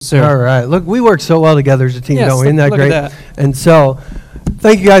sir. All right. Look, we work so well together as a team, Yes, don't we? Isn't that look at great? that. And so,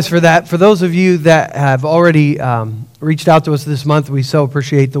 thank you guys for that. For those of you that have already reached out to us this month, we so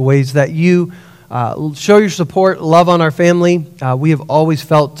appreciate the ways that you show your support, love on our family. We have always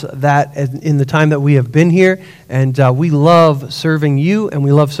felt that in the time that we have been here, and we love serving you, and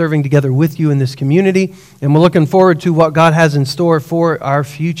we love serving together with you in this community, and we're looking forward to what God has in store for our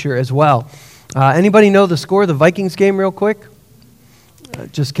future as well. Anybody know the score of the Vikings game real quick?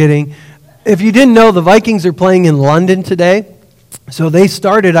 Just kidding. If you didn't know, the Vikings are playing in London today. So they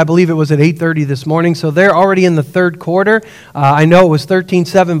started, I believe it was at 8:30 this morning, so they're already in the third quarter. I know it was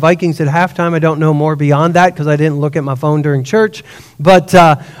 13-7 Vikings at halftime. I don't know more beyond that because I didn't look at my phone during church. But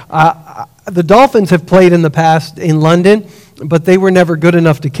the Dolphins have played in the past in London, but they were never good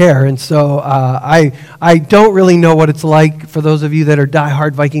enough to care. And so I don't really know what it's like for those of you that are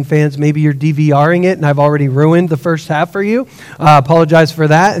diehard Viking fans. Maybe you're DVRing it, and I've already ruined the first half for you. Apologize for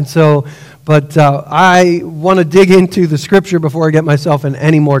that. And so... But I want to dig into the scripture before I get myself in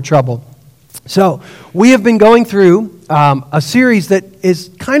any more trouble. So we have been going through a series that is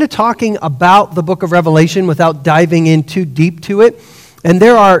kind of talking about the book of Revelation without diving in too deep to it. And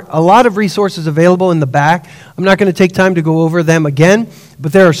there are a lot of resources available in the back. I'm not going to take time to go over them again,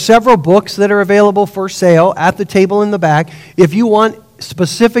 but there are several books that are available for sale at the table in the back. If you want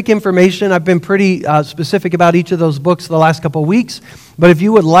specific information, I've been pretty specific about each of those books the last couple of weeks. But if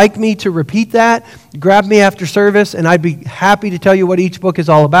you would like me to repeat that, grab me after service, and I'd be happy to tell you what each book is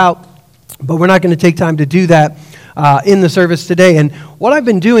all about. But we're not going to take time to do that in the service today. And what I've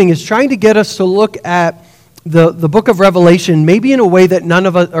been doing is trying to get us to look at the book of Revelation maybe in a way that none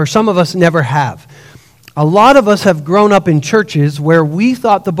of us, or some of us, never have. A lot of us have grown up in churches where we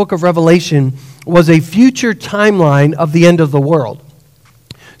thought the book of Revelation was a future timeline of the end of the world.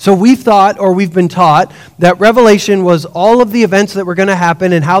 So we thought, or we've been taught, that Revelation was all of the events that were going to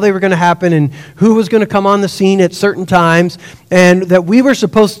happen and how they were going to happen and who was going to come on the scene at certain times, and that we were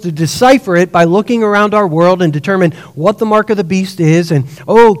supposed to decipher it by looking around our world and determine what the mark of the beast is, and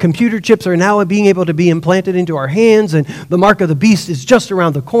computer chips are now being able to be implanted into our hands, and the mark of the beast is just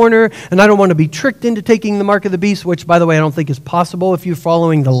around the corner, and I don't want to be tricked into taking the mark of the beast, which, by the way, I don't think is possible if you're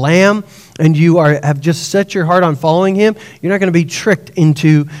following the Lamb and you have just set your heart on following him. You're not going to be tricked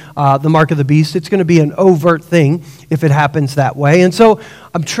into the mark of the beast. It's going to be an overt thing if it happens that way. And so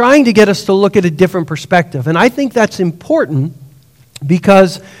I'm trying to get us to look at a different perspective. And I think that's important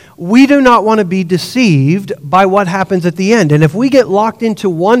because we do not want to be deceived by what happens at the end. And if we get locked into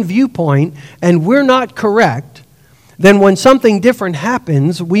one viewpoint and we're not correct, then when something different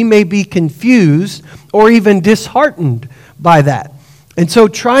happens, we may be confused or even disheartened by that. And so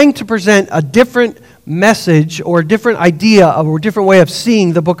trying to present a different message or a different idea or a different way of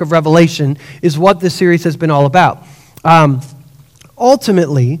seeing the book of Revelation is what this series has been all about.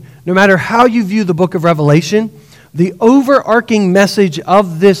 Ultimately, no matter how you view the book of Revelation, the overarching message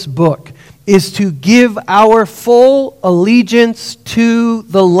of this book is to give our full allegiance to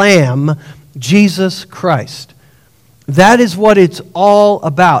the Lamb, Jesus Christ. That is what it's all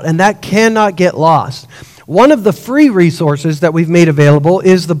about, and that cannot get lost. One of the free resources that we've made available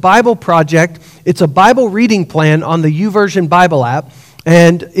is the Bible Project. It's a Bible reading plan on the YouVersion Bible app,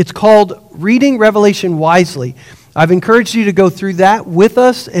 and it's called Reading Revelation Wisely. I've encouraged you to go through that with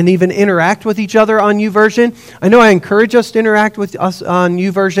us and even interact with each other on YouVersion. I know I encourage us to interact with us on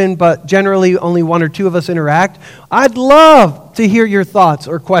YouVersion, but generally only one or two of us interact. I'd love to hear your thoughts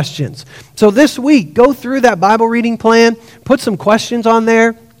or questions. So this week, go through that Bible reading plan, put some questions on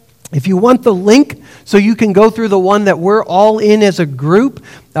there. If you want the link so you can go through the one that we're all in as a group,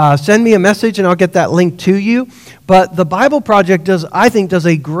 send me a message and I'll get that link to you. But the Bible Project does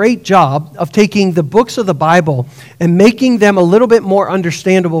a great job of taking the books of the Bible and making them a little bit more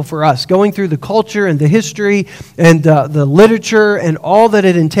understandable for us, going through the culture and the history and the literature and all that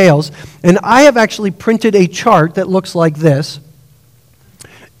it entails. And I have actually printed a chart that looks like this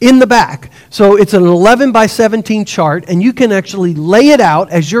in the back. So it's an 11 by 17 chart, and you can actually lay it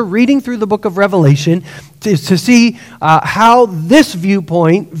out as you're reading through the book of Revelation to see how this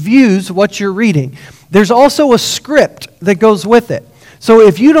viewpoint views what you're reading. There's also a script that goes with it. So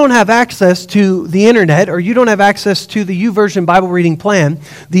if you don't have access to the internet or you don't have access to the YouVersion Bible reading plan,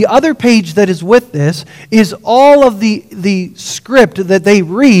 the other page that is with this is all of the script that they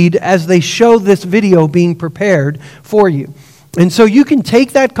read as they show this video being prepared for you. And so you can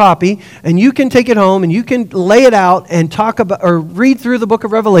take that copy and you can take it home and you can lay it out and talk about or read through the book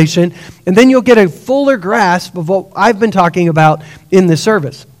of Revelation, and then you'll get a fuller grasp of what I've been talking about in this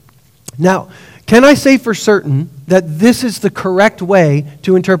service. Now, can I say for certain that this is the correct way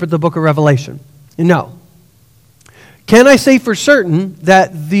to interpret the book of Revelation? No. Can I say for certain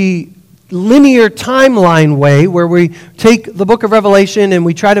that the linear timeline way, where we take the book of Revelation and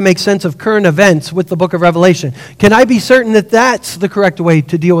we try to make sense of current events with the book of Revelation, can I be certain that that's the correct way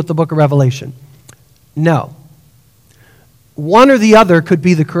to deal with the book of Revelation? No. One or the other could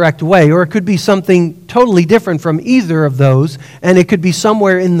be the correct way, or it could be something totally different from either of those, and it could be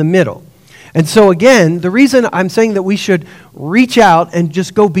somewhere in the middle. And so again, the reason I'm saying that we should reach out and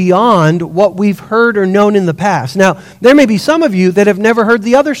just go beyond what we've heard or known in the past. Now, there may be some of you that have never heard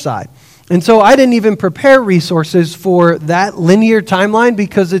the other side. And so I didn't even prepare resources for that linear timeline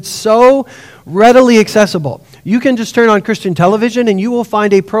because it's so readily accessible. You can just turn on Christian television and you will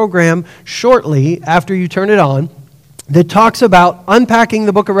find a program shortly after you turn it on that talks about unpacking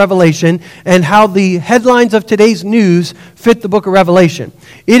the book of Revelation and how the headlines of today's news fit the book of Revelation.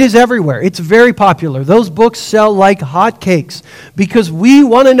 It is everywhere. It's very popular. Those books sell like hotcakes because we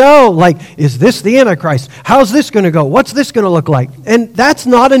want to know, like, is this the Antichrist? How's this going to go? What's this going to look like? And that's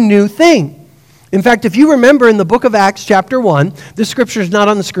not a new thing. In fact, if you remember in the book of Acts chapter 1, this scripture is not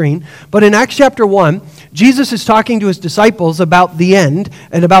on the screen, but in Acts chapter 1, Jesus is talking to his disciples about the end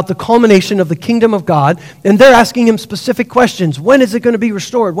and about the culmination of the kingdom of God, and they're asking him specific questions. When is it going to be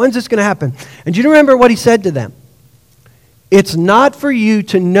restored? When's this going to happen? And do you remember what he said to them? It's not for you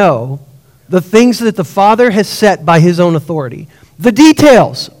to know the things that the Father has set by his own authority. The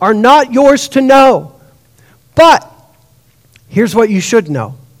details are not yours to know. But here's what you should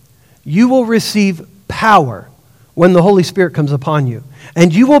know. You will receive power when the Holy Spirit comes upon you.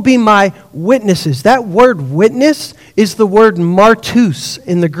 And you will be my witnesses. That word witness is the word martus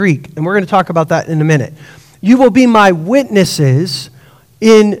in the Greek. And we're going to talk about that in a minute. You will be my witnesses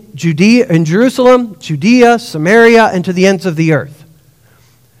in Judea, in Jerusalem, Judea, Samaria, and to the ends of the earth.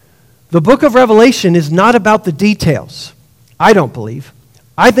 The book of Revelation is not about the details, I don't believe.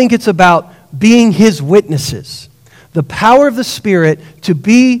 I think it's about being his witnesses. The power of the Spirit to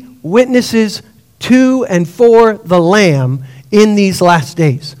be witnesses to and for the Lamb in these last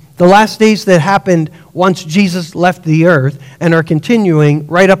days. The last days that happened once Jesus left the earth and are continuing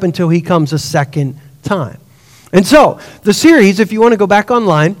right up until he comes a second time. And so, the series, if you want to go back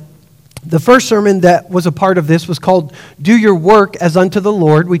online, the first sermon that was a part of this was called Do Your Work as Unto the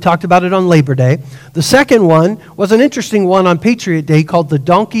Lord. We talked about it on Labor Day. The second one was an interesting one on Patriot Day called The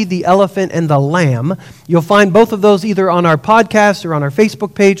Donkey, the Elephant, and the Lamb. You'll find both of those either on our podcast or on our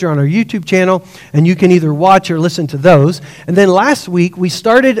Facebook page or on our YouTube channel, and you can either watch or listen to those. And then last week, we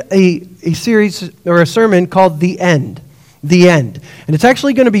started a series or a sermon called The End. The End. And it's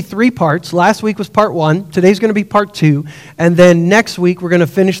actually going to be 3 parts. Last week was part 1. Today's going to be part 2. And then next week, we're going to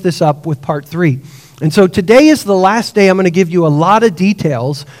finish this up with part 3. And so today is the last day I'm going to give you a lot of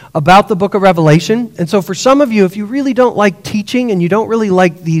details about the book of Revelation. And so for some of you, if you really don't like teaching and you don't really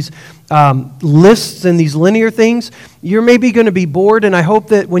like these lists and these linear things, you're maybe going to be bored. And I hope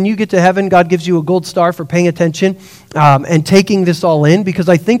that when you get to heaven, God gives you a gold star for paying attention and taking this all in, because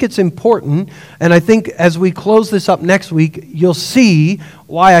I think it's important. And I think as we close this up next week, you'll see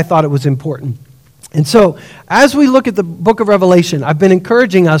why I thought it was important. And so, as we look at the book of Revelation, I've been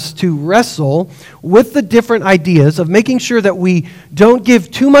encouraging us to wrestle with the different ideas of making sure that we don't give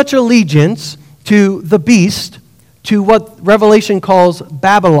too much allegiance to the beast, to what Revelation calls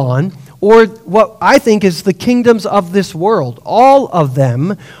Babylon, or what I think is the kingdoms of this world. All of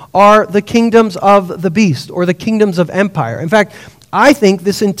them are the kingdoms of the beast, or the kingdoms of empire. In fact, I think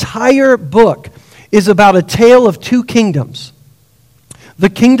this entire book is about a tale of 2 kingdoms. The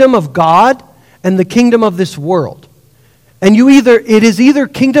kingdom of God and the kingdom of this world. And it is either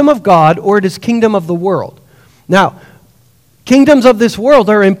kingdom of God or it is kingdom of the world. Now, kingdoms of this world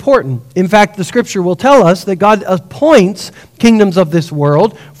are important. In fact, the scripture will tell us that God appoints kingdoms of this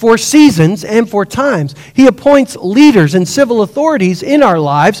world for seasons and for times. He appoints leaders and civil authorities in our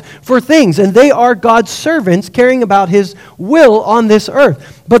lives for things, and they are God's servants carrying about his will on this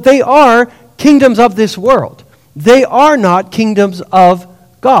earth. But they are kingdoms of this world. They are not kingdoms of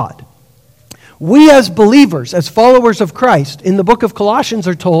God. We as believers, as followers of Christ, in the book of Colossians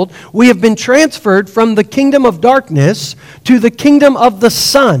are told, we have been transferred from the kingdom of darkness to the kingdom of the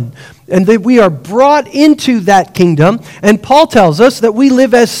Son. And that we are brought into that kingdom. And Paul tells us that we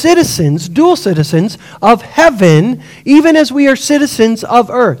live as citizens, dual citizens of heaven, even as we are citizens of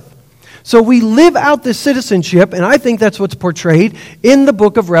earth. So we live out this citizenship, and I think that's what's portrayed in the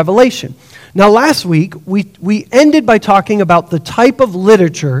book of Revelation. Now, last week, we ended by talking about the type of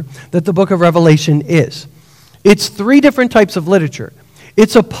literature that the book of Revelation is. It's 3 different types of literature.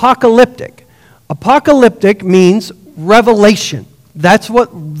 It's apocalyptic. Apocalyptic means revelation. That's what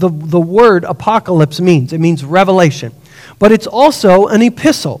the word apocalypse means. It means revelation. But it's also an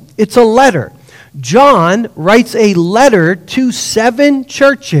epistle. It's a letter John writes a letter to 7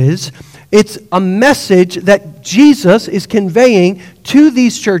 churches. It's a message that Jesus is conveying to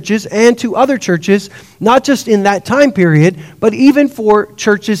these churches and to other churches, not just in that time period, but even for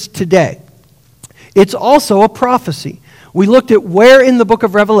churches today. It's also a prophecy. We looked at where in the book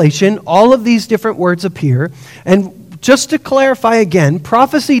of Revelation all of these different words appear. And just to clarify again,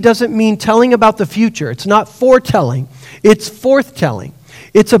 prophecy doesn't mean telling about the future. It's not foretelling. It's forthtelling.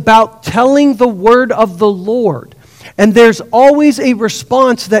 It's about telling the word of the Lord. And there's always a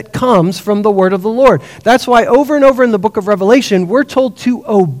response that comes from the word of the Lord. That's why over and over in the book of Revelation, we're told to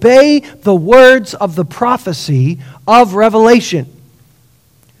obey the words of the prophecy of Revelation.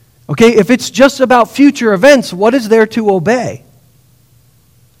 Okay, if it's just about future events, what is there to obey?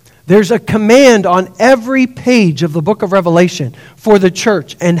 There's a command on every page of the book of Revelation for the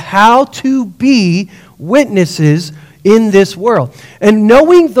church and how to be witnesses in this world. And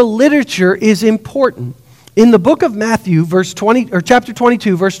knowing the literature is important. In the book of Matthew, chapter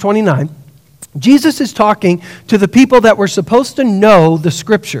 22, verse 29, Jesus is talking to the people that were supposed to know the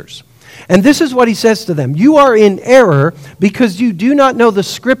Scriptures. And this is what he says to them. You are in error because you do not know the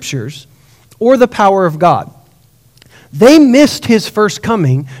Scriptures or the power of God. They missed his first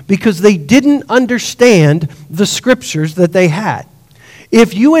coming because they didn't understand the Scriptures that they had.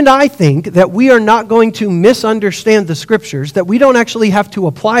 If you and I think that we are not going to misunderstand the Scriptures, that we don't actually have to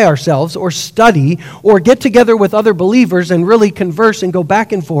apply ourselves or study or get together with other believers and really converse and go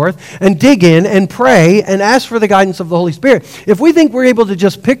back and forth and dig in and pray and ask for the guidance of the Holy Spirit, if we think we're able to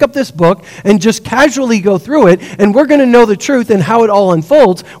just pick up this book and just casually go through it and we're going to know the truth and how it all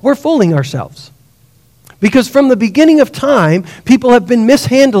unfolds, we're fooling ourselves. Because from the beginning of time, people have been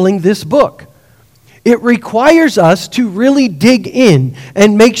mishandling this book. It requires us to really dig in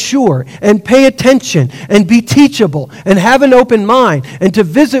and make sure and pay attention and be teachable and have an open mind and to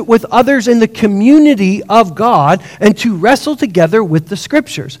visit with others in the community of God and to wrestle together with the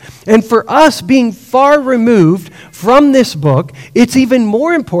Scriptures. And for us being far removed from this book, it's even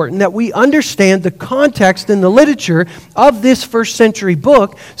more important that we understand the context and the literature of this first century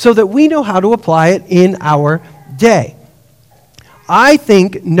book so that we know how to apply it in our day. I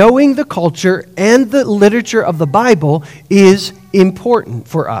think knowing the culture and the literature of the Bible is important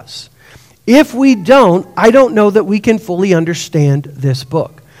for us. If we don't, I don't know that we can fully understand this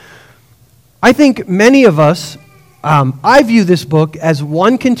book. I think many of us, I view this book as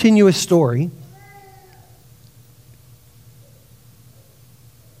one continuous story.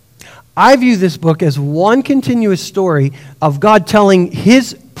 I view this book as one continuous story of God telling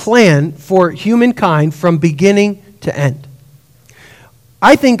his plan for humankind from beginning to end.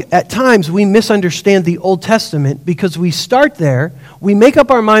 I think at times we misunderstand the Old Testament because we start there, we make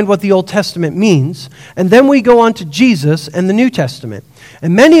up our mind what the Old Testament means, and then we go on to Jesus and the New Testament.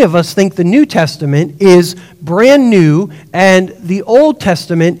 And many of us think the New Testament is brand new and the Old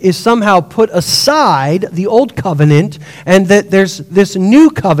Testament is somehow put aside, the Old Covenant, and that there's this new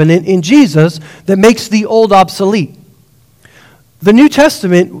covenant in Jesus that makes the Old obsolete. The New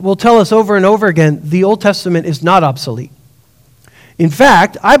Testament will tell us over and over again the Old Testament is not obsolete. In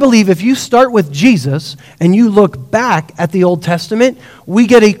fact, I believe if you start with Jesus and you look back at the Old Testament, we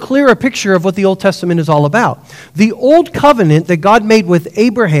get a clearer picture of what the Old Testament is all about. The Old Covenant that God made with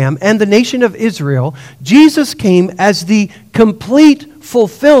Abraham and the nation of Israel, Jesus came as the complete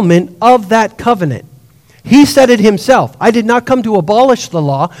fulfillment of that covenant. He said it himself, I did not come to abolish the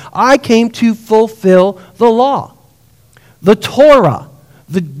law, I came to fulfill the law. The Torah,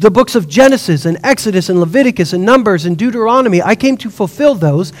 the books of Genesis and Exodus and Leviticus and Numbers and Deuteronomy, I came to fulfill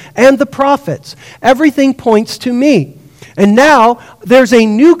those, and the prophets. Everything points to me. And now there's a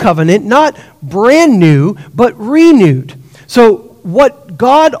new covenant, not brand new, but renewed. So what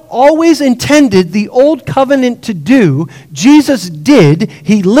God always intended the old covenant to do, Jesus did.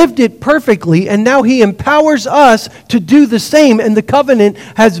 He lived it perfectly, and now he empowers us to do the same, and the covenant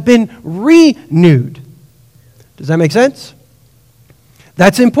has been renewed. Does that make sense?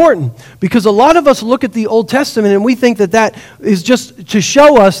 That's important because a lot of us look at the Old Testament and we think that that is just to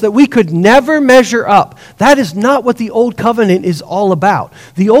show us that we could never measure up. That is not what the Old Covenant is all about.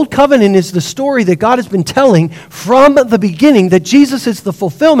 The Old Covenant is the story that God has been telling from the beginning that Jesus is the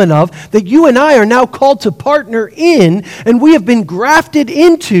fulfillment of, that you and I are now called to partner in, and we have been grafted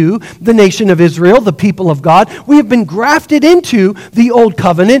into the nation of Israel, the people of God. We have been grafted into the Old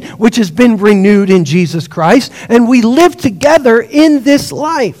Covenant, which has been renewed in Jesus Christ, and we live together in this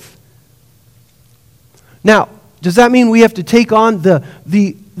life. Now, Does that mean we have to take on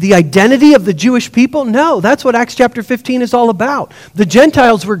the identity of the Jewish people? No, that's what Acts chapter 15 is all about. The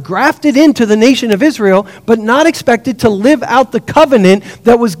Gentiles were grafted into the nation of Israel, but not expected to live out the covenant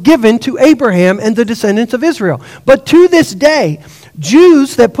that was given to Abraham and the descendants of Israel. But to this day,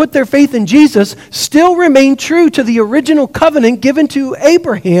 Jews that put their faith in Jesus still remain true to the original covenant given to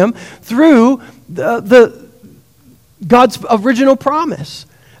Abraham through God's original promise.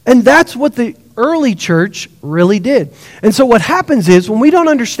 And that's what the early church really did. And so what happens is, when we don't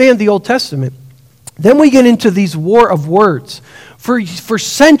understand the Old Testament, then we get into these war of words. For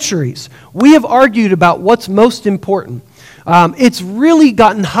centuries, we have argued about what's most important. It's really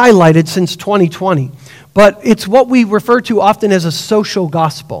gotten highlighted since 2020. But it's what we refer to often as a social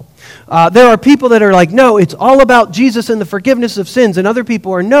gospel. There are people that are like, no, it's all about Jesus and the forgiveness of sins. And other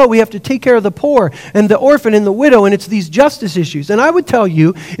people are, no, we have to take care of the poor and the orphan and the widow, and it's these justice issues. And I would tell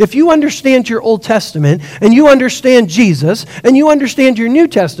you, if you understand your Old Testament, and you understand Jesus, and you understand your New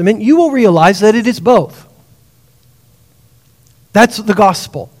Testament, you will realize that it is both. That's the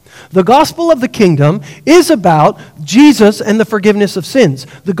gospel. The gospel of the kingdom is about Jesus and the forgiveness of sins.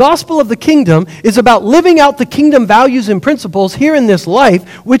 The gospel of the kingdom is about living out the kingdom values and principles here in this life,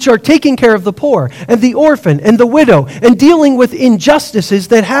 which are taking care of the poor and the orphan and the widow and dealing with injustices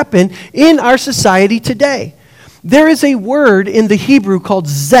that happen in our society today. There is a word in the Hebrew called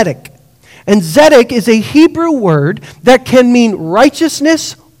tzedek. And tzedek is a Hebrew word that can mean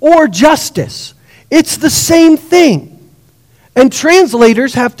righteousness or justice. It's the same thing. And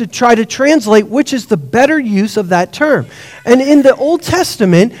translators have to try to translate which is the better use of that term. And in the Old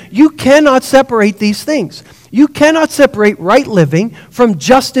Testament, you cannot separate these things. You cannot separate right living from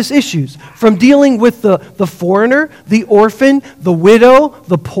justice issues, from dealing with the foreigner, the orphan, the widow,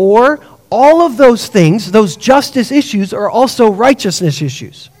 the poor. All of those things, those justice issues, are also righteousness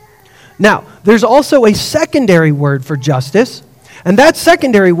issues. Now, there's also a secondary word for justice, and that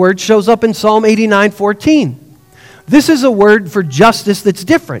secondary word shows up in Psalm 89:14. This is a word for justice that's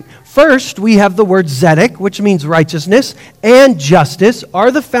different. First, we have the word tzedek, which means righteousness, and justice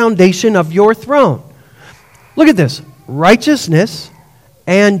are the foundation of your throne. Look at this. Righteousness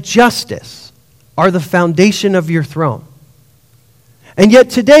and justice are the foundation of your throne. And yet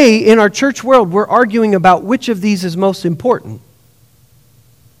today, in our church world, we're arguing about which of these is most important.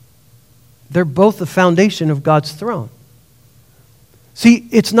 They're both the foundation of God's throne. See,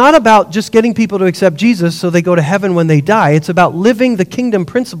 it's not about just getting people to accept Jesus so they go to heaven when they die. It's about living the kingdom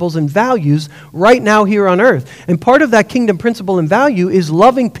principles and values right now here on earth. And part of that kingdom principle and value is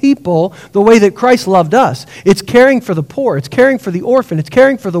loving people the way that Christ loved us. It's caring for the poor. It's caring for the orphan. It's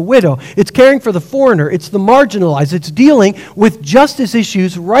caring for the widow. It's caring for the foreigner. It's the marginalized. It's dealing with justice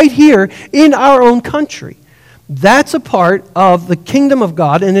issues right here in our own country. That's a part of the kingdom of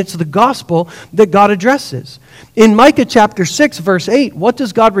God, and it's the gospel that God addresses. In Micah chapter 6, verse 8, what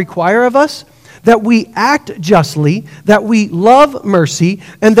does God require of us? That we act justly, that we love mercy,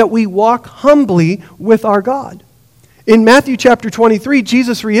 and that we walk humbly with our God. In Matthew chapter 23,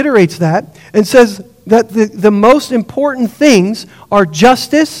 Jesus reiterates that and says that the most important things are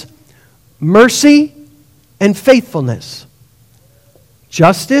justice, mercy, and faithfulness.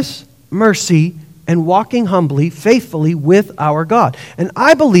 Justice, mercy, and walking humbly, faithfully with our God. And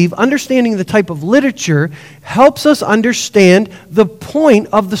I believe understanding the type of literature helps us understand the point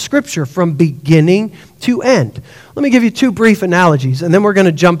of the Scripture from beginning to end. Let me give you two brief analogies, and then we're going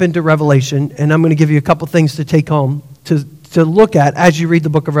to jump into Revelation, and I'm going to give you a couple things to take home to look at as you read the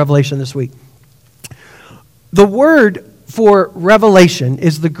book of Revelation this week. The word for revelation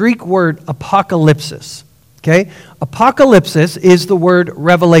is the Greek word apocalypsis. Okay? Apocalypsis is the word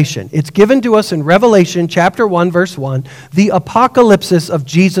revelation. It's given to us in Revelation chapter 1, verse 1, the apocalypsis of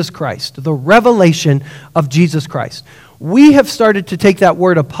Jesus Christ, the revelation of Jesus Christ. We have started to take that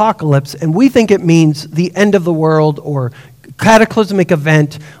word apocalypse, and we think it means the end of the world or cataclysmic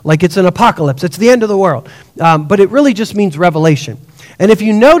event, like it's an apocalypse. It's the end of the world. But it really just means revelation. And if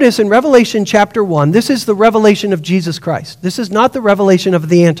you notice in Revelation chapter 1, this is the revelation of Jesus Christ. This is not the revelation of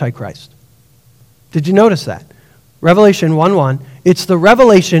the Antichrist. Did you notice that? Revelation 1:1, it's the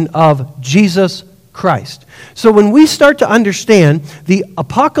revelation of Jesus Christ. So when we start to understand the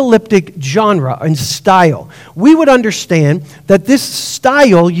apocalyptic genre and style, we would understand that this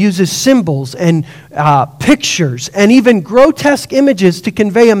style uses symbols and pictures and even grotesque images to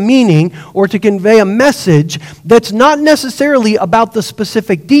convey a meaning or to convey a message that's not necessarily about the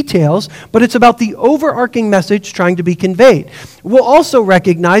specific details, but it's about the overarching message trying to be conveyed. We'll also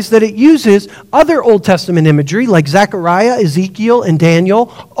recognize that it uses other Old Testament imagery like Zechariah, Ezekiel, and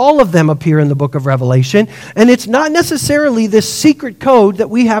Daniel. All of them appear in the book of Revelation. revelation, and it's not necessarily this secret code that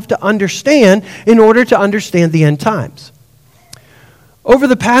we have to understand in order to understand the end times. Over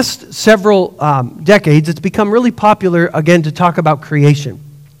the past several decades, it's become really popular, again, to talk about creation.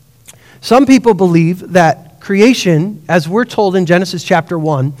 Some people believe that creation, as we're told in Genesis chapter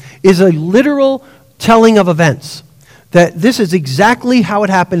 1, is a literal telling of events. That this is exactly how it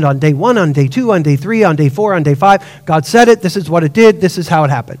happened on day 1, on day 2, on day 3, on day 4, on day 5. God said it, this is what it did, this is how it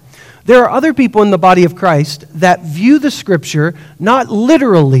happened. There are other people in the body of Christ that view the Scripture not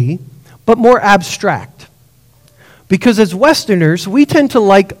literally, but more abstract. Because as Westerners, we tend to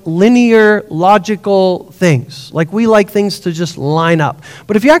like linear, logical things. Like we like things to just line up.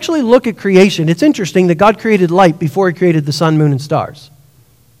 But if you actually look at creation, it's interesting that God created light before He created the sun, moon, and stars.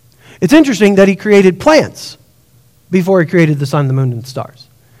 It's interesting that He created plants before He created the sun, the moon, and the stars.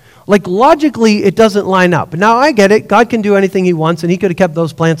 Like logically, it doesn't line up. Now, I get it. God can do anything He wants, and He could have kept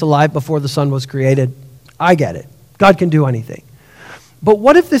those plants alive before the sun was created. I get it. God can do anything. But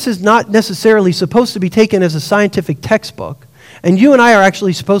what if this is not necessarily supposed to be taken as a scientific textbook, and you and I are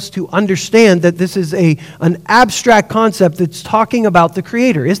actually supposed to understand that this is an abstract concept that's talking about the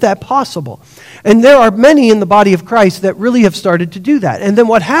Creator? Is that possible? And there are many in the body of Christ that really have started to do that. And then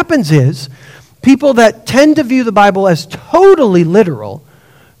what happens is, people that tend to view the Bible as totally literal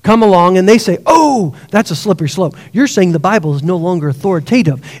come along and they say, oh, that's a slippery slope. You're saying the Bible is no longer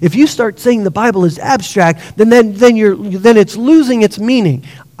authoritative. If you start saying the Bible is abstract, then it's losing its meaning.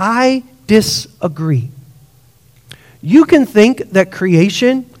 I disagree. You can think that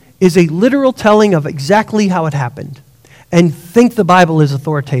creation is a literal telling of exactly how it happened and think the Bible is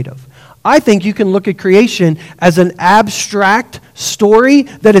authoritative. I think you can look at creation as an abstract story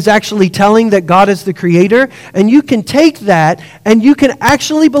that is actually telling that God is the Creator, and you can take that and you can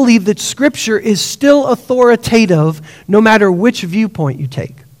actually believe that Scripture is still authoritative no matter which viewpoint you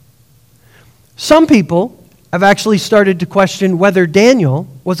take. Some people have actually started to question whether Daniel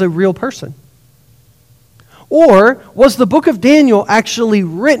was a real person. Or was the book of Daniel actually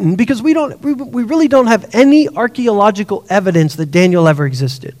written, because we really don't have any archaeological evidence that Daniel ever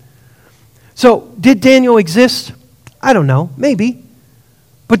existed. So, did Daniel exist? I don't know, maybe.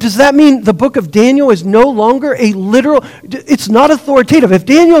 But does that mean the book of Daniel is no longer a literal, it's not authoritative? If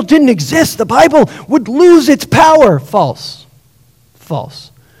Daniel didn't exist, the Bible would lose its power. False. False.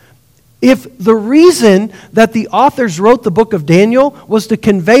 If the reason that the authors wrote the book of Daniel was to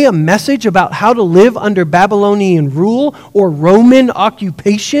convey a message about how to live under Babylonian rule or Roman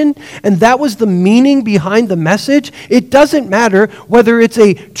occupation, and that was the meaning behind the message, it doesn't matter whether it's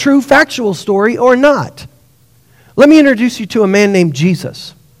a true factual story or not. Let me introduce you to a man named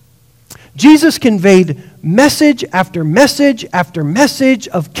Jesus. Jesus conveyed message after message after message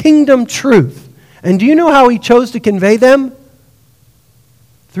of kingdom truth. And do you know how He chose to convey them?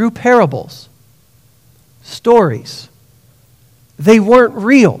 Through parables, stories. They weren't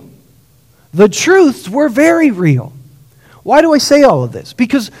real. The truths were very real. Why do I say all of this?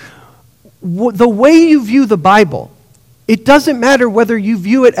 Because the way you view the Bible, it doesn't matter whether you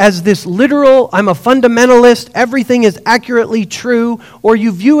view it as this literal, I'm a fundamentalist, everything is accurately true, or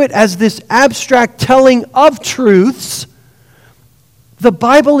you view it as this abstract telling of truths. The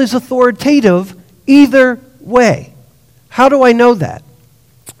Bible is authoritative either way. How do I know that?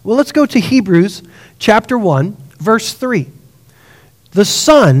 Well, let's go to Hebrews chapter 1, verse 3. The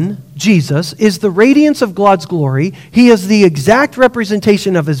Son, Jesus, is the radiance of God's glory. He is the exact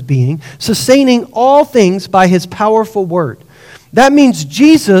representation of His being, sustaining all things by His powerful word. That means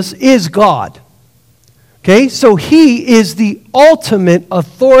Jesus is God. Okay, so He is the ultimate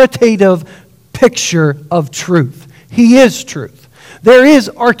authoritative picture of truth. He is truth. There is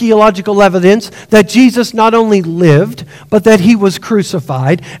archaeological evidence that Jesus not only lived, but that He was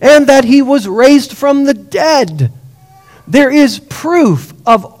crucified and that He was raised from the dead. There is proof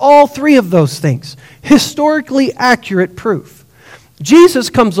of all three of those things, historically accurate proof.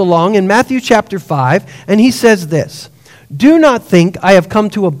 Jesus comes along in Matthew chapter 5, and He says this, "Do not think I have come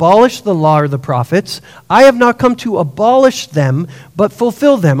to abolish the law or the prophets. I have not come to abolish them, but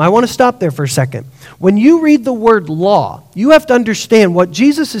fulfill them." I want to stop there for a second. When you read the word law, you have to understand what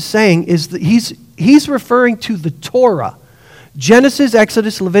Jesus is saying is that he's referring to the Torah. Genesis,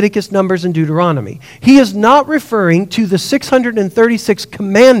 Exodus, Leviticus, Numbers, and Deuteronomy. He is not referring to the 636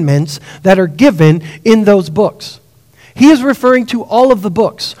 commandments that are given in those books. He is referring to all of the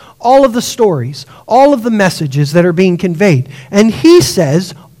books, all of the stories, all of the messages that are being conveyed. And He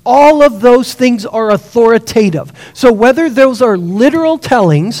says all of those things are authoritative. So whether those are literal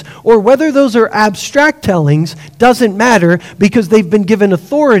tellings or whether those are abstract tellings doesn't matter, because they've been given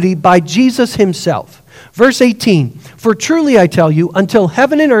authority by Jesus Himself. Verse 18, for truly I tell you, until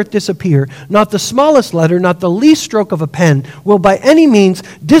heaven and earth disappear, not the smallest letter, not the least stroke of a pen will by any means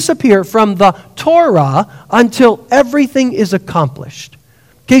disappear from the Torah until everything is accomplished.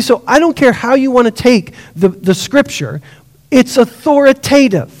 Okay, so I don't care how you want to take the scripture, it's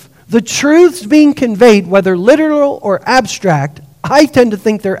authoritative. The truths being conveyed, whether literal or abstract, I tend to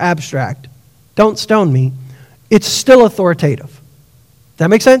think they're abstract. Don't stone me. It's still authoritative. Does that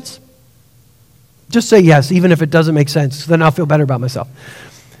make sense? Just say yes, even if it doesn't make sense. Then I'll feel better about myself.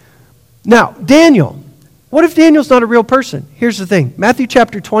 Now, Daniel. What if Daniel's not a real person? Here's the thing. Matthew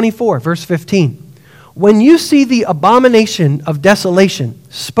chapter 24, verse 15. When you see the abomination of desolation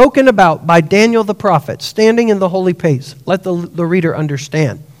spoken about by Daniel the prophet standing in the holy place, let the reader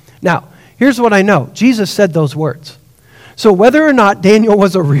understand. Now, here's what I know. Jesus said those words. So whether or not Daniel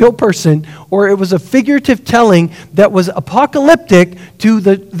was a real person or it was a figurative telling that was apocalyptic to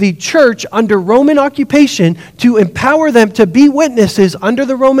the church under Roman occupation to empower them to be witnesses under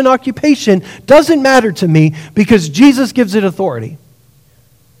the Roman occupation doesn't matter to me because Jesus gives it authority.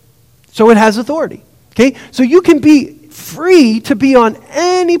 So it has authority. Okay? So you can be free to be on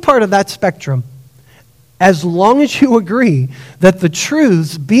any part of that spectrum as long as you agree that the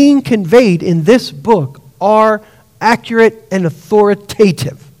truths being conveyed in this book are accurate and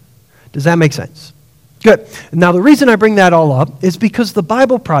authoritative. Does that make sense? Good. Now, the reason I bring that all up is because the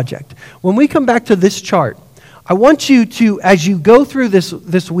Bible Project, when we come back to this chart, I want you to, as you go through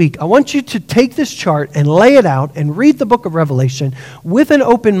this week, I want you to take this chart and lay it out and read the book of Revelation with an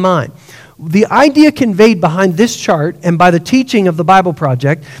open mind. The idea conveyed behind this chart and by the teaching of the Bible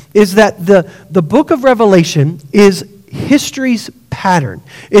Project is that the book of Revelation is history's pattern.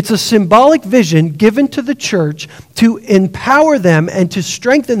 It's a symbolic vision given to the church to empower them and to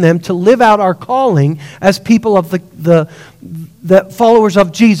strengthen them to live out our calling as people of the followers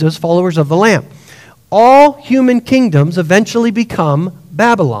of Jesus, followers of the Lamb. All human kingdoms eventually become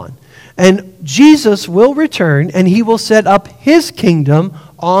Babylon. And Jesus will return and he will set up his kingdom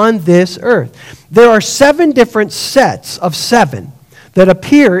on this earth. There are 7 different sets of 7 that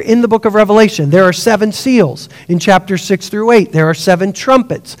appear in the book of Revelation. There are 7 seals in chapters 6 through 8. There are 7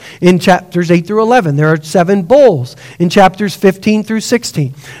 trumpets in chapters 8 through 11. There are 7 bowls in chapters 15 through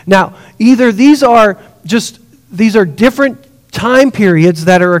 16. Now, either these are different time periods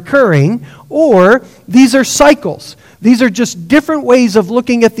that are occurring, or these are cycles. These are just different ways of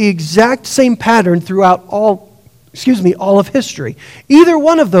looking at the exact same pattern throughout all of history. Either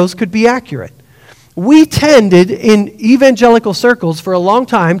one of those could be accurate. We tended in evangelical circles for a long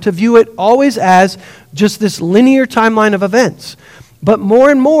time to view it always as just this linear timeline of events. But more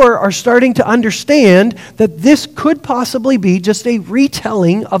and more are starting to understand that this could possibly be just a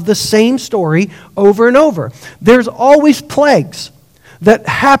retelling of the same story over and over. There's always plagues that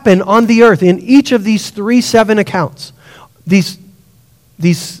happen on the earth in each of these 7 accounts. These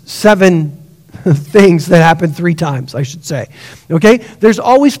 7 things that happen 3 times, I should say. Okay? There's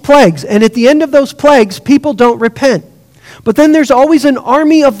always plagues, and at the end of those plagues, people don't repent. But then there's always an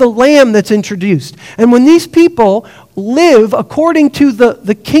army of the Lamb that's introduced. And when these people live according to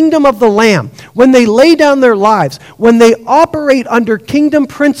the kingdom of the Lamb, when they lay down their lives, when they operate under kingdom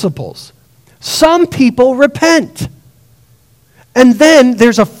principles, some people repent. And then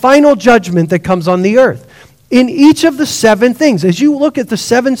there's a final judgment that comes on the earth. In each of the 7 things, as you look at the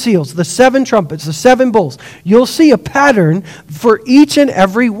 7 seals, the 7 trumpets, the 7 bowls, you'll see a pattern for each and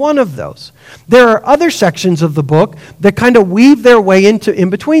every one of those. There are other sections of the book that kind of weave their way in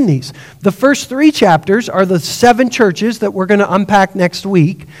between these. The first 3 chapters are the 7 churches that we're going to unpack next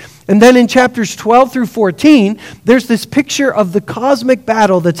week. And then in chapters 12 through 14, there's this picture of the cosmic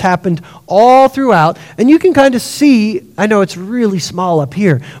battle that's happened all throughout. And you can kind of see, I know it's really small up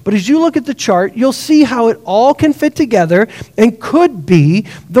here, but as you look at the chart, you'll see how it all can fit together and could be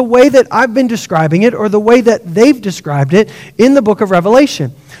the way that I've been describing it or the way that they've described it in the book of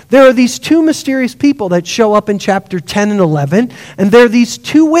Revelation. There are these 2 mysterious people that show up in chapter 10 and 11, and they're these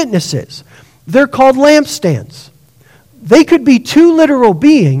 2 witnesses. They're called lampstands. They could be 2 literal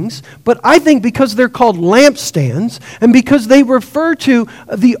beings, but I think because they're called lampstands and because they refer to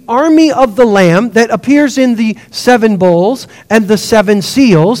the army of the Lamb that appears in the 7 bowls and the 7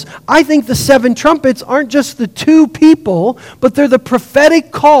 seals, I think the 7 trumpets aren't just the 2 people, but they're the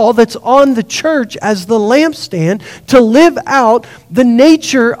prophetic call that's on the church as the lampstand to live out the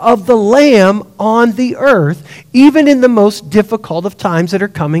nature of the Lamb on the earth, even in the most difficult of times that are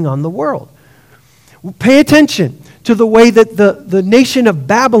coming on the world. Pay attention to the way that the nation of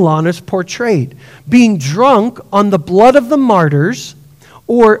Babylon is portrayed, being drunk on the blood of the martyrs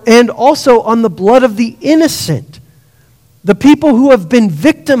and also on the blood of the innocent. The people who have been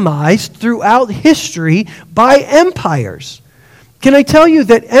victimized throughout history by empires. Can I tell you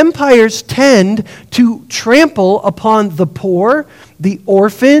that empires tend to trample upon the poor, the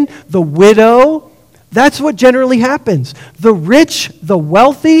orphan, the widow? That's what generally happens. The rich, the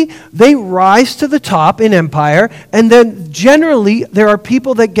wealthy, they rise to the top in empire, and then generally there are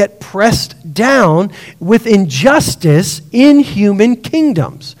people that get pressed down with injustice in human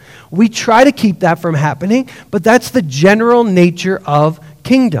kingdoms. We try to keep that from happening, but that's the general nature of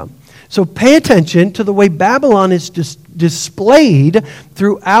kingdom. So pay attention to the way Babylon is displayed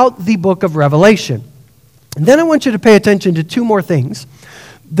throughout the book of Revelation. And then I want you to pay attention to two more things.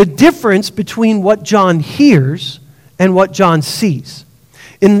 The difference between what John hears and what John sees.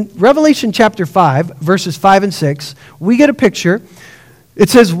 In Revelation chapter 5, verses 5 and 6, we get a picture. It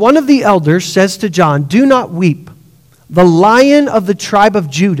says, one of the elders says to John, "Do not weep. The Lion of the tribe of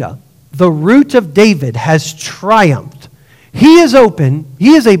Judah, the Root of David, has triumphed. He is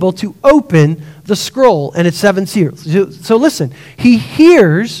able to open the scroll and its 7 seals." So listen, he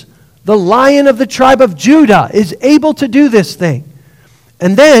hears the Lion of the tribe of Judah is able to do this thing.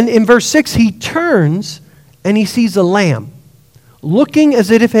 And then in verse 6, he turns and he sees a lamb, looking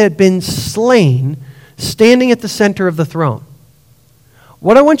as if it had been slain, standing at the center of the throne.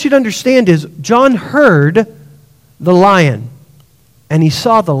 What I want you to understand is John heard the lion and he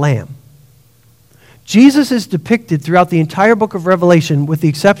saw the lamb. Jesus is depicted throughout the entire book of Revelation, with the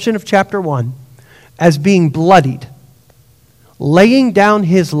exception of chapter 1, as being bloodied, laying down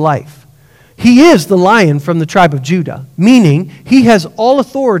his life. He is the Lion from the tribe of Judah, meaning he has all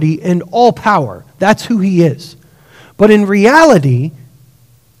authority and all power. That's who he is. But in reality,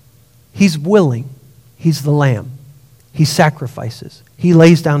 he's willing. He's the Lamb. He sacrifices. He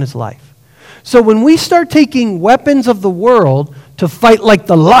lays down his life. So when we start taking weapons of the world to fight like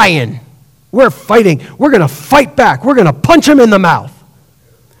the lion, we're fighting. We're going to fight back. We're going to punch him in the mouth.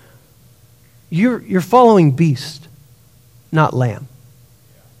 You're following beast, not lamb.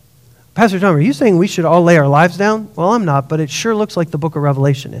 Pastor Tom, are you saying we should all lay our lives down? Well, I'm not, but it sure looks like the book of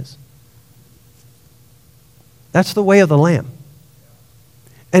Revelation is. That's the way of the Lamb.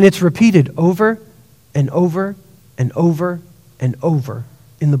 And it's repeated over and over and over and over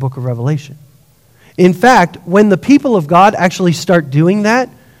in the book of Revelation. In fact, when the people of God actually start doing that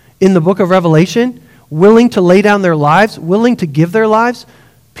in the book of Revelation, willing to lay down their lives, willing to give their lives,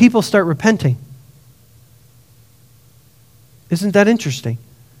 people start repenting. Isn't that interesting?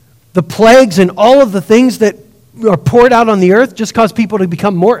 The plagues and all of the things that are poured out on the earth just cause people to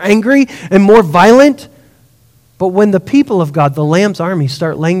become more angry and more violent. But when the people of God, the Lamb's army,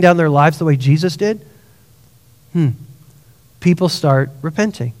 start laying down their lives the way Jesus did, people start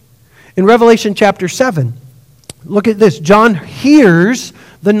repenting. In Revelation chapter 7, look at this. John hears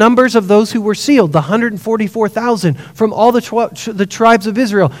the numbers of those who were sealed, the 144,000 from all the tribes of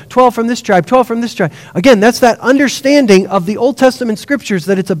Israel, 12 from this tribe, 12 from this tribe. Again, that's that understanding of the Old Testament scriptures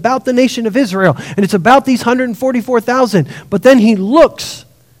that it's about the nation of Israel and it's about these 144,000. But then he looks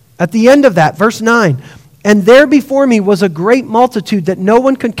at the end of that, verse 9, "And there before me was a great multitude that no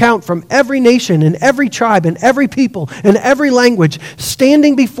one could count, from every nation and every tribe and every people and every language,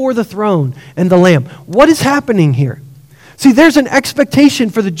 standing before the throne and the Lamb." What is happening here? See, there's an expectation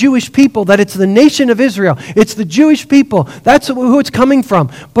for the Jewish people that it's the nation of Israel. It's the Jewish people. That's who it's coming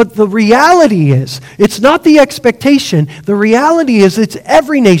from. But the reality is, it's not the expectation. The reality is it's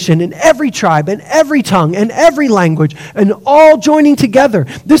every nation and every tribe and every tongue and every language and all joining together.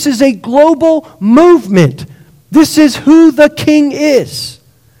 This is a global movement. This is who the King is.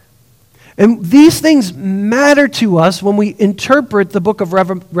 And these things matter to us when we interpret the book of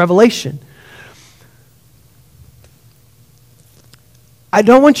Revelation. I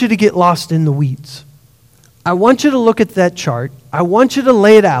don't want you to get lost in the weeds. I want you to look at that chart. I want you to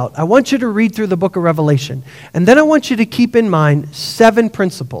lay it out. I want you to read through the book of Revelation. And then I want you to keep in mind 7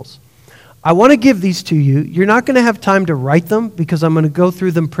 principles. I want to give these to you. You're not going to have time to write them because I'm going to go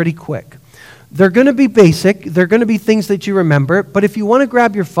through them pretty quick. They're going to be basic. They're going to be things that you remember. But if you want to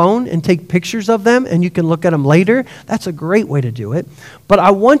grab your phone and take pictures of them and you can look at them later, that's a great way to do it. But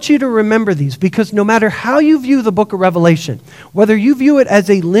I want you to remember these because no matter how you view the book of Revelation, whether you view it as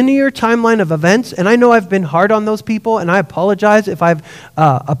a linear timeline of events, and I know I've been hard on those people, and I apologize if I've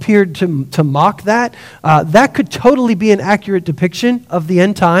appeared to mock that, that could totally be an accurate depiction of the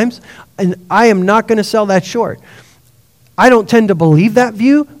end times, and I am not going to sell that short. I don't tend to believe that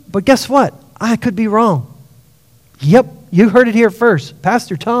view, but guess what? I could be wrong. Yep, you heard it here first.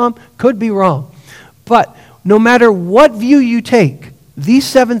 Pastor Tom could be wrong. But no matter what view you take, these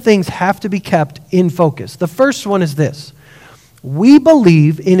 7 things have to be kept in focus. The first one is this. We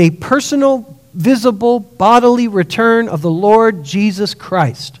believe in a personal visible bodily return of the Lord Jesus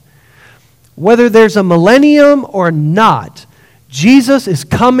Christ. Whether there's a millennium or not, Jesus is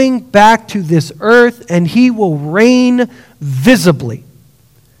coming back to this earth, and he will reign visibly.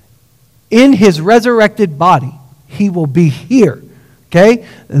 In his resurrected body, he will be here. Okay?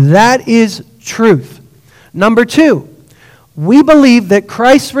 That is truth. Number 2, we believe that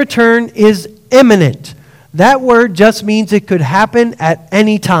Christ's return is imminent. That word just means it could happen at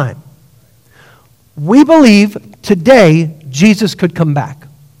any time. We believe today Jesus could come back.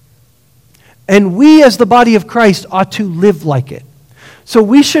 And we as the body of Christ ought to live like it. So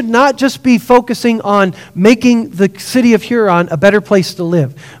we should not just be focusing on making the city of Huron a better place to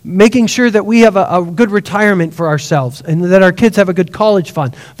live, making sure that we have a good retirement for ourselves and that our kids have a good college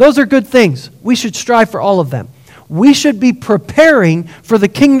fund. Those are good things. We should strive for all of them. We should be preparing for the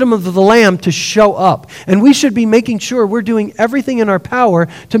kingdom of the Lamb to show up. And we should be making sure we're doing everything in our power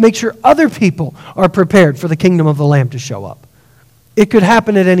to make sure other people are prepared for the kingdom of the Lamb to show up. It could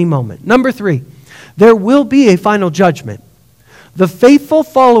happen at any moment. Number 3, there will be a final judgment. The faithful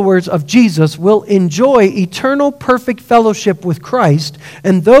followers of Jesus will enjoy eternal perfect fellowship with Christ,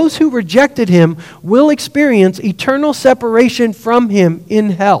 and those who rejected him will experience eternal separation from him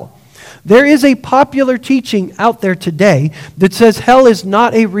in hell. There is a popular teaching out there today that says hell is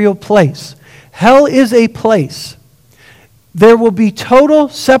not a real place. Hell is a place. There will be total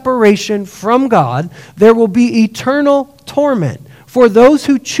separation from God. There will be eternal torment for those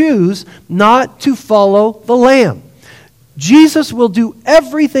who choose not to follow the Lamb. Jesus will do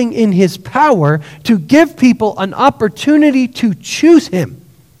everything in his power to give people an opportunity to choose him.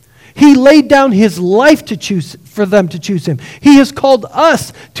 He laid down his life for them to choose him. He has called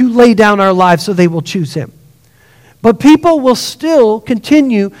us to lay down our lives so they will choose him. But people will still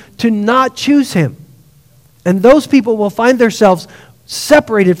continue to not choose him. And those people will find themselves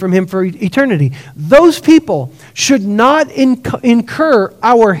separated from him for eternity. Those people should not incur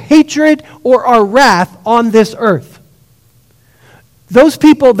our hatred or our wrath on this earth. Those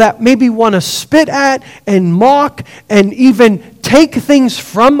people that maybe want to spit at and mock and even take things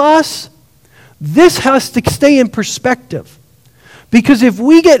from us, this has to stay in perspective. Because if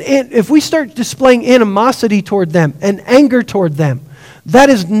we start displaying animosity toward them and anger toward them, that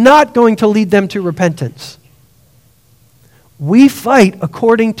is not going to lead them to repentance. We fight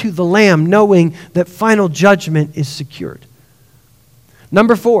according to the Lamb, knowing that final judgment is secured.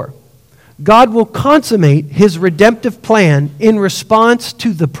 Number 4, God will consummate his redemptive plan in response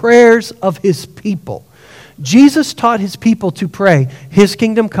to the prayers of his people. Jesus taught his people to pray, his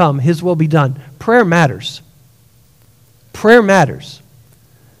kingdom come, his will be done. Prayer matters. Prayer matters.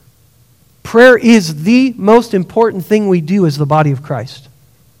 Prayer is the most important thing we do as the body of Christ.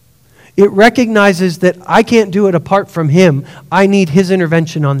 It recognizes that I can't do it apart from him. I need his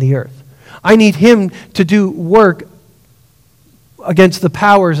intervention on the earth. I need him to do work against the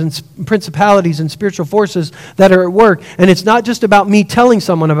powers and principalities and spiritual forces that are at work. And it's not just about me telling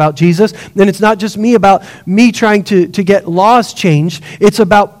someone about Jesus, and it's not just about me trying to get laws changed. It's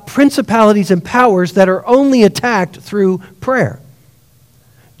about principalities and powers that are only attacked through prayer.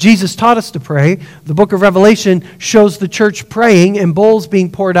 Jesus taught us to pray. The book of Revelation shows the church praying and bowls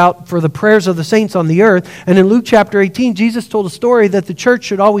being poured out for the prayers of the saints on the earth. And in Luke chapter 18, Jesus told a story that the church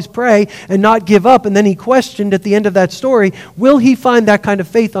should always pray and not give up. And then he questioned at the end of that story, will he find that kind of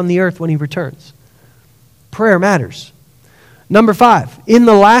faith on the earth when he returns? Prayer matters. Number 5, in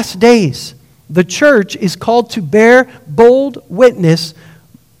the last days, the church is called to bear bold witness,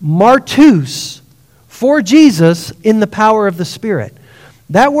 martus, for Jesus in the power of the Spirit.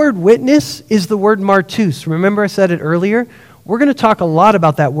 That word witness is the word martus. Remember I said it earlier? We're going to talk a lot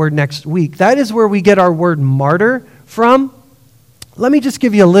about that word next week. That is where we get our word martyr from. Let me just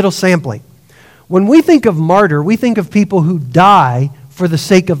give you a little sampling. When we think of martyr, we think of people who die for the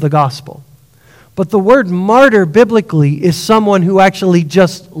sake of the gospel. But the word martyr biblically is someone who actually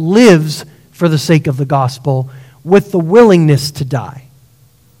just lives for the sake of the gospel with the willingness to die.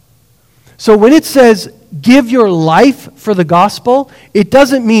 So when it says, give your life for the gospel, it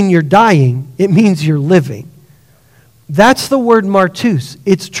doesn't mean you're dying. It means you're living. That's the word martus.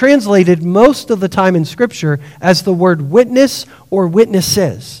 It's translated most of the time in Scripture as the word witness or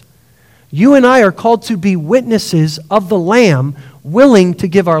witnesses. You and I are called to be witnesses of the Lamb, willing to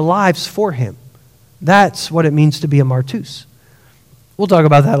give our lives for him. That's what it means to be a martus. We'll talk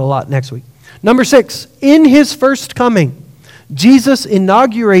about that a lot next week. Number 6, in his first coming, Jesus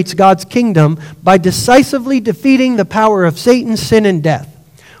inaugurates God's kingdom by decisively defeating the power of Satan, sin, and death.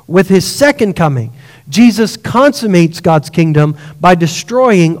 With his second coming, Jesus consummates God's kingdom by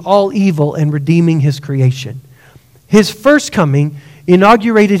destroying all evil and redeeming his creation. His first coming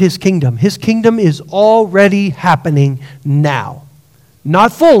inaugurated his kingdom. His kingdom is already happening now.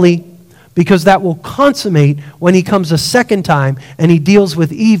 Not fully, because that will consummate when he comes a second time and he deals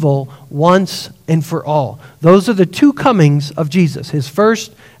with evil once and for all. Those are the two comings of Jesus, his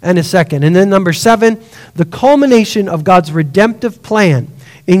first and his second. And then number 7, the culmination of God's redemptive plan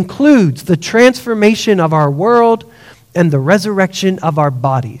includes the transformation of our world and the resurrection of our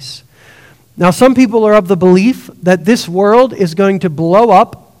bodies. Now, some people are of the belief that this world is going to blow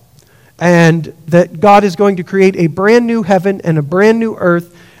up and that God is going to create a brand new heaven and a brand new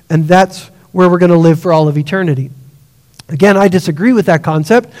earth, and that's where we're going to live for all of eternity. Again, I disagree with that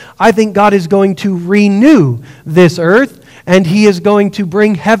concept. I think God is going to renew this earth, and he is going to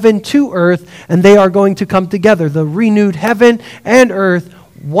bring heaven to earth, and they are going to come together. The renewed heaven and earth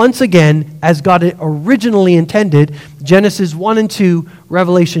once again as God originally intended. Genesis 1 and 2,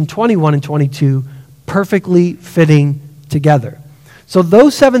 Revelation 21 and 22, perfectly fitting together. So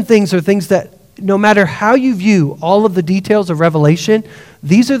those 7 things are things that no matter how you view all of the details of Revelation,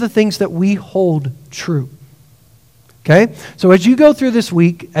 these are the things that we hold true. Okay? So as you go through this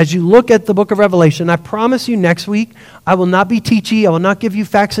week, as you look at the book of Revelation, I promise you next week, I will not be teachy. I will not give you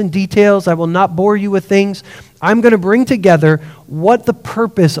facts and details. I will not bore you with things. I'm going to bring together what the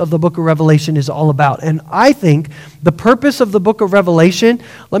purpose of the book of Revelation is all about. And I think the purpose of the book of Revelation,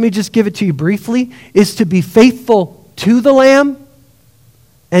 let me just give it to you briefly, is to be faithful to the Lamb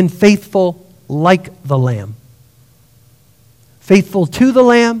and faithful like the Lamb. Faithful to the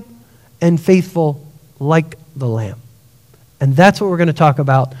Lamb and faithful like the Lamb. And that's what we're going to talk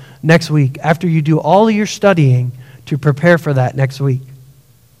about next week after you do all of your studying to prepare for that next week.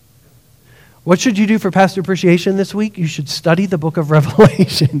 What should you do for Pastor Appreciation this week? You should study the book of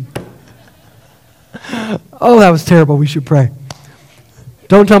Revelation. Oh, that was terrible. We should pray.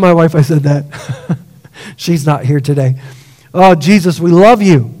 Don't tell my wife I said that. She's not here today. Oh, Jesus, we love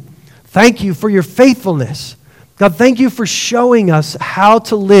you. Thank you for your faithfulness. God, thank you for showing us how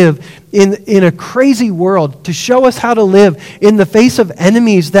to live in a crazy world, to show us how to live in the face of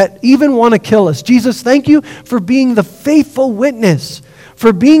enemies that even want to kill us. Jesus, thank you for being the faithful witness,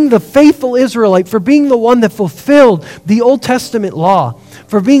 for being the faithful Israelite, for being the one that fulfilled the Old Testament law,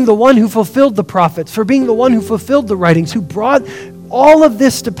 for being the one who fulfilled the prophets, for being the one who fulfilled the writings, who brought all of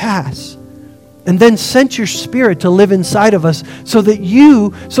this to pass. And then sent your Spirit to live inside of us so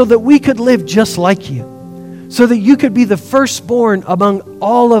that we could live just like you. So that you could be the firstborn among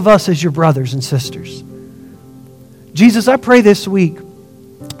all of us as your brothers and sisters. Jesus, I pray this week,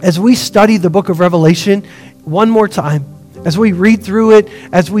 as we study the book of Revelation one more time, as we read through it,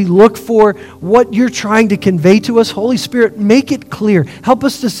 as we look for what you're trying to convey to us, Holy Spirit, make it clear. Help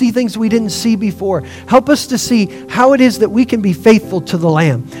us to see things we didn't see before. Help us to see how it is that we can be faithful to the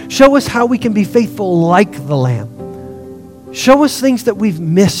Lamb. Show us how we can be faithful like the Lamb. Show us things that we've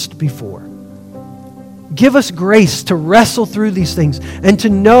missed before. Give us grace to wrestle through these things and to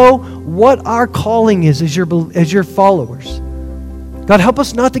know what our calling is as your followers. God, help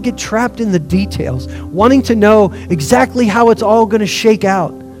us not to get trapped in the details, wanting to know exactly how it's all going to shake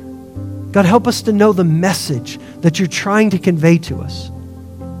out. God, help us to know the message that you're trying to convey to us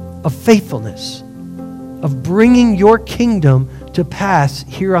of faithfulness, of bringing your kingdom to pass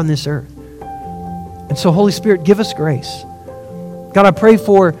here on this earth. And so, Holy Spirit, give us grace. God, I pray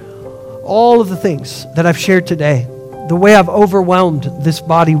for all of the things that I've shared today, the way I've overwhelmed this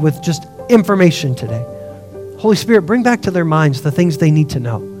body with just information today. Holy Spirit, bring back to their minds the things they need to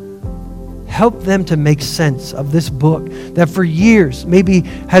know. Help them to make sense of this book that for years maybe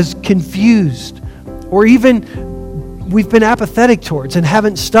has confused or even we've been apathetic towards and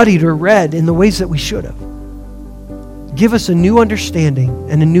haven't studied or read in the ways that we should have. Give us a new understanding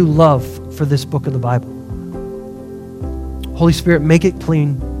and a new love for this book of the Bible. Holy Spirit, make it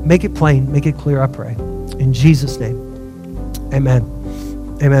plain, make it clear, I pray. In Jesus' name, amen.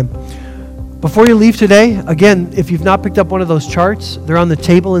 Amen. Before you leave today, again, if you've not picked up one of those charts, they're on the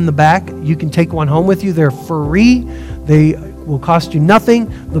table in the back. You can take one home with you. They're free. They will cost you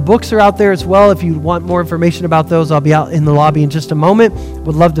nothing. The books are out there as well. If you want more information about those, I'll be out in the lobby in just a moment.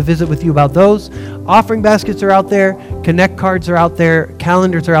 Would love to visit with you about those. Offering baskets are out there. Connect cards are out there.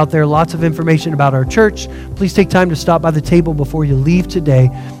 Calendars are out there. Lots of information about our church. Please take time to stop by the table before you leave today.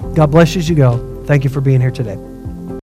 God bless you as you go. Thank you for being here today.